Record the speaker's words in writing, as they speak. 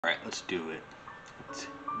Alright, let's do it. Let's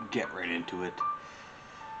get right into it.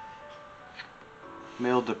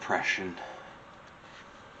 Male depression.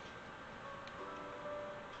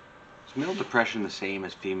 Is male depression the same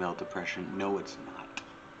as female depression? No, it's not.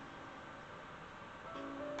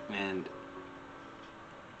 And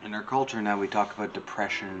in our culture now we talk about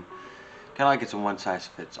depression kind of like it's a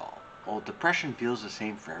one-size-fits-all. Well, depression feels the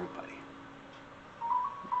same for everybody.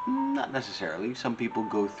 Not necessarily. Some people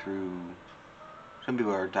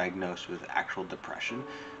are diagnosed with actual depression.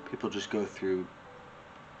 People just go through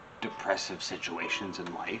depressive situations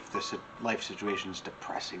in life. The life situation's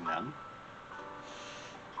depressing them.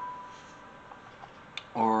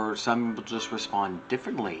 Or some people just respond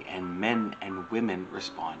differently, and men and women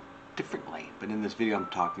respond differently. But in this video I'm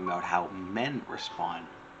talking about how men respond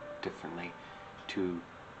differently to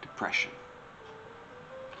depression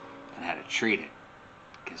and how to treat it,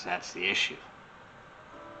 because that's the issue.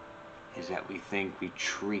 Is that we think we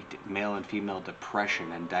treat male and female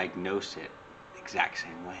depression and diagnose it the exact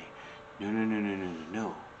same way.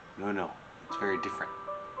 No. It's very different.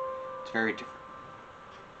 It's very different.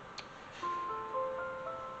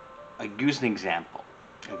 I use an example,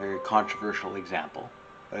 a very controversial example,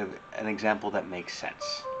 but an example that makes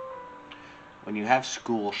sense. When you have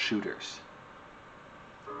school shooters,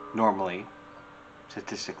 normally,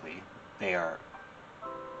 statistically, they are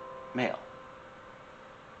male.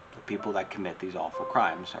 The people that commit these awful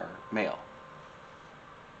crimes are male.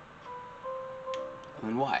 I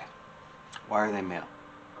mean, why? Why are they male?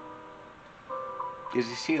 Because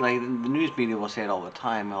you see, like, the news media will say it all the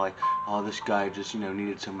time. They're like, oh, this guy just,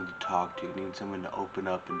 needed someone to talk to, needed someone to open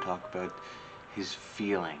up and talk about his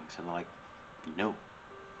feelings. And I'm like, no.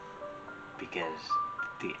 Because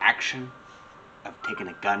the action of taking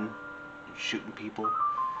a gun and shooting people,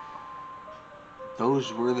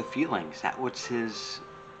 those were the feelings. That was his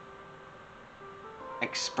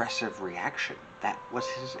expressive reaction. That was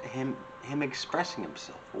him expressing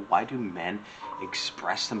himself. Well, why do men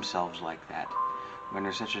express themselves like that when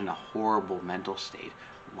they're such in a horrible mental state?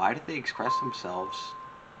 Why do they express themselves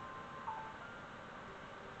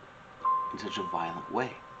in such a violent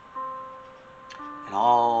way? It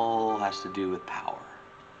all has to do with power.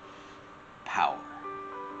 Power.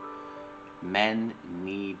 Men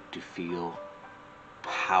need to feel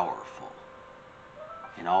powerful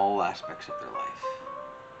in all aspects of their life.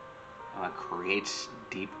 What creates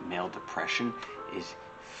deep male depression is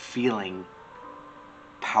feeling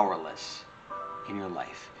powerless in your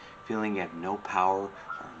life. Feeling you have no power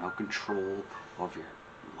or no control over your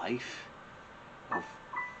life,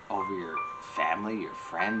 over your family, your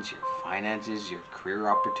friends, your finances, your career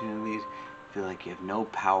opportunities. You feel like you have no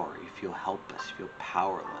power. You feel helpless. You feel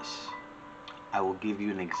powerless. I will give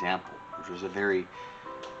you an example, which was a very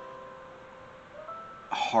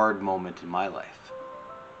hard moment in my life.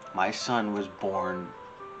 My son was born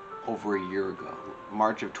over a year ago,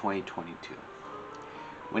 March of 2022.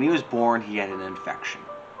 When he was born, he had an infection.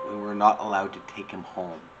 We were not allowed to take him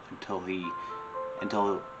home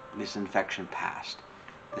until this infection passed.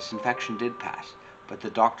 This infection did pass, but the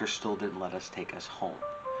doctor still didn't let us take us home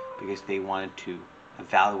because they wanted to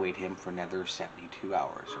evaluate him for another 72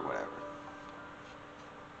 hours or whatever.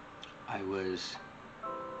 I was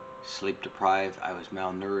sleep deprived, I was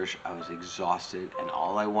malnourished, I was exhausted, and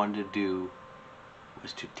all I wanted to do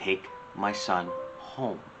was to take my son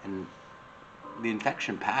home. And the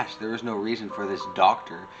infection passed. There was no reason for this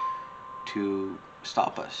doctor to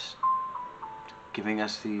stop us, giving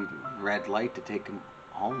us the red light to take him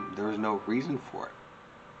home. There was no reason for it.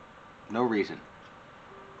 No reason.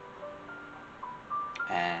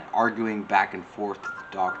 And arguing back and forth with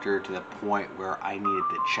the doctor to the point where I needed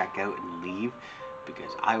to check out and leave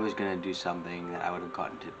because I was going to do something that I would have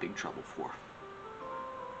gotten into big trouble for.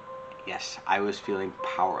 Yes, I was feeling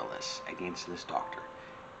powerless against this doctor.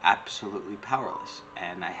 Absolutely powerless.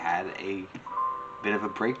 And I had a bit of a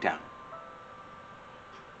breakdown.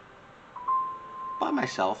 By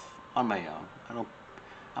myself, on my own.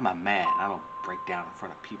 I'm a man. I don't break down in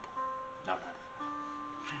front of people. No.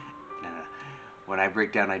 When I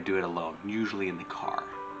break down, I do it alone. Usually in the car.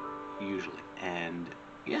 Usually. And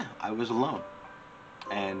yeah, I was alone.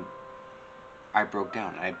 And I broke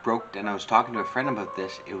down. And I was talking to a friend about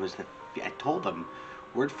this. I told him,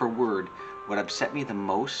 word for word, what upset me the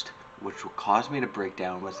most, which caused me to break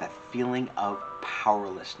down, was that feeling of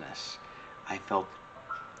powerlessness. I felt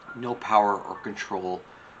no power or control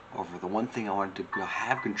over the one thing I wanted to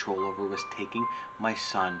have control over was taking my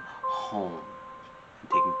son home and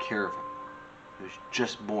taking care of him. He was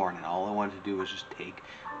just born, and all I wanted to do was just take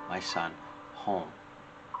my son home.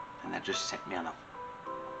 And that just set me on a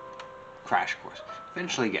crash course.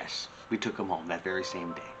 Eventually, yes, We took him home that very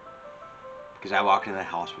same day. Because I walked in the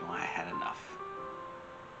hospital and I had enough.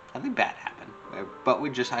 Nothing bad happened. But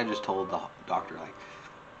I just told the doctor, like,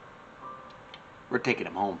 we're taking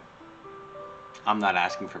him home. I'm not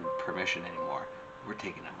asking for permission anymore. We're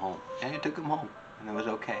taking him home. And I took him home. And it was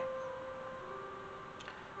okay.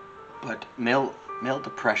 But male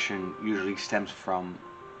depression usually stems from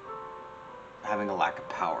having a lack of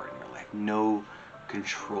power in your life. No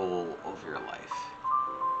control over your life.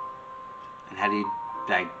 And how do you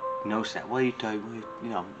diagnose that? Well,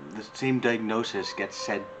 the same diagnosis gets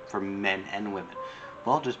said for men and women.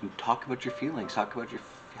 Well, just talk about your feelings. Talk about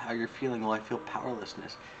how you're feeling. Well, I feel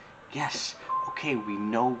powerlessness. Yes, okay, we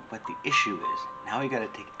know what the issue is. Now you got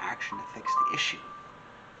to take action to fix the issue.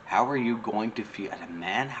 How are you going to feel as a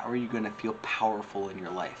man? How are you going to feel powerful in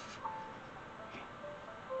your life?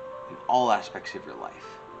 In all aspects of your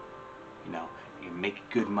life. You make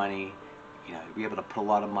good money. You'll be able to put a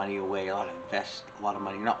lot of money away, invest a lot of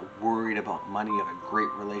money. You're not worried about money. You have a great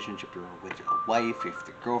relationship with your wife, you have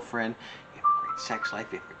your girlfriend. You have a great sex life.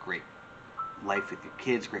 You have a great life with your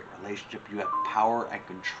kids, great relationship. You have power and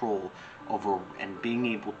control over and being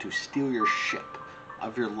able to steer your ship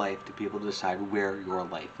of your life to be able to decide where your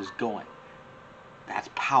life is going. That's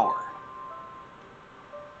power.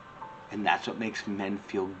 And that's what makes men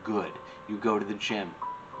feel good. You go to the gym,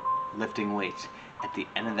 lifting weights. At the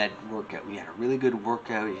end of that workout, you had a really good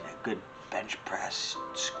workout, you had a good bench press,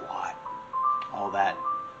 squat, all that.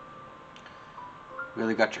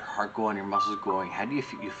 Really got your heart going, your muscles going. How do you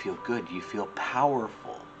feel? You feel good. You feel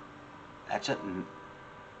powerful. That's it.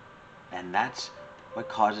 And that's what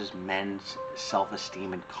causes men's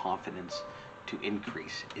self-esteem and confidence to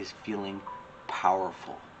increase, is feeling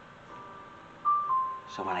powerful.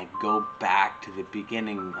 So when I go back to the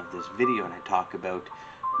beginning of this video and I talk about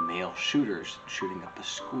male shooters shooting up a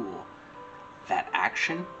school, that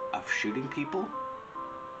action of shooting people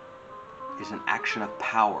is an action of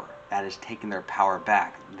power. That is taking their power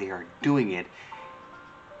back. They are doing it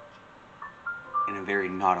in a very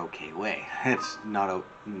not okay way. It's not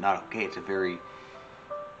okay. It's a very,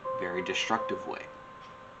 very destructive way.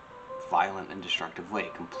 Violent and destructive way,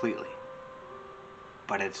 completely.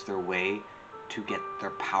 But it's their way to get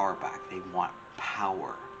their power back. They want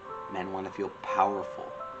power. Men want to feel powerful.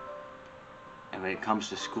 And when it comes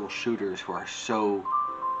to school shooters who are so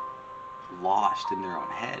lost in their own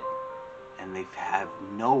head, and they have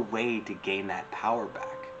no way to gain that power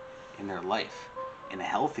back in their life in a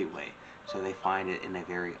healthy way, so they find it in a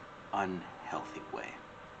very unhealthy way.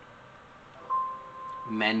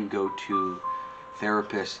 Men go to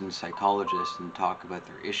therapists and psychologists and talk about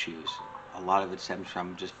their issues. A lot of it stems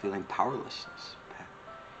from just feeling powerlessness.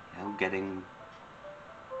 Getting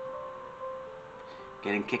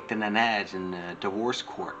kicked in the nads in a divorce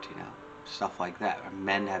court, stuff like that.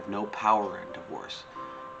 Men have no power in divorce.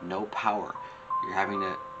 No power.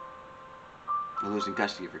 You're losing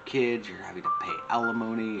custody of your kids, you're having to pay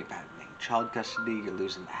alimony, you're having child custody, you're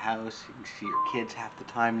losing the house, you can see your kids half the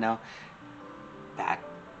time now. That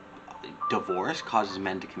divorce causes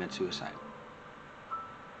men to commit suicide.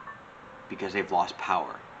 Because they've lost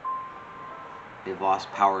power. They've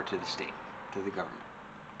lost power to the state, to the government,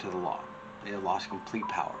 to the law. They have lost complete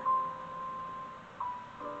power.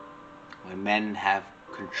 When men have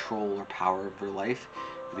control or power of their life,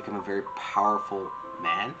 they become a very powerful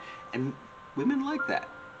man, and women like that.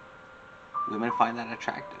 Women find that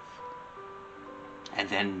attractive. And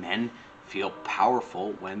then men feel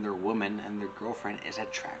powerful when their woman and their girlfriend is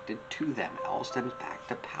attracted to them. It all stems back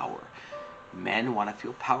to power. Men want to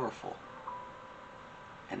feel powerful,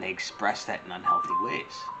 and they express that in unhealthy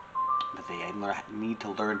ways. But they need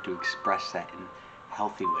to learn to express that in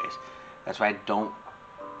healthy ways. That's why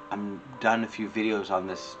I'm done a few videos on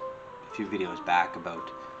this, a few videos back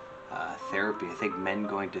about therapy. I think men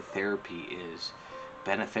going to therapy is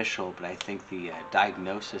beneficial, but I think the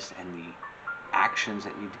diagnosis and the actions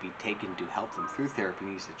that need to be taken to help them through therapy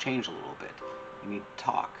needs to change a little bit. You need to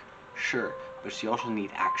talk, sure, but you also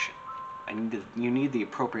need action. You need the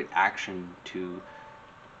appropriate action to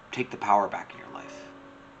take the power back in your life.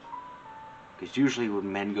 Because usually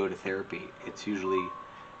when men go to therapy, it's usually,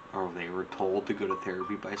 or they were told to go to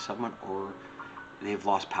therapy by someone, or they've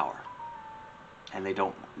lost power. And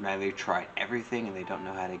they've tried everything and they don't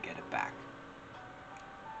know how to get it back.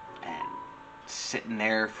 And sitting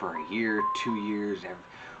there for a year, 2 years,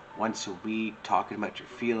 once a week, talking about your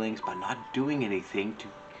feelings, but not doing anything,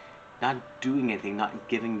 not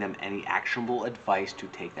giving them any actionable advice to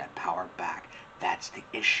take that power back. That's the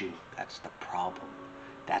issue. That's the problem.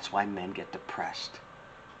 That's why men get depressed.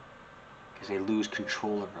 Because they lose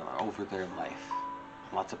control over their life.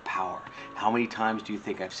 Lots of power. How many times do you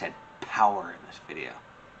think I've said power in this video.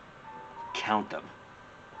 Count them.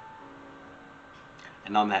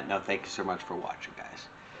 And on that note, thank you so much for watching, guys.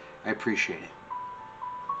 I appreciate it.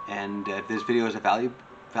 And if this video is a value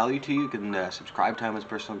to you, you can subscribe to Timeless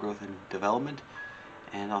Personal Growth and Development.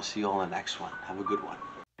 And I'll see you all in the next one. Have a good one.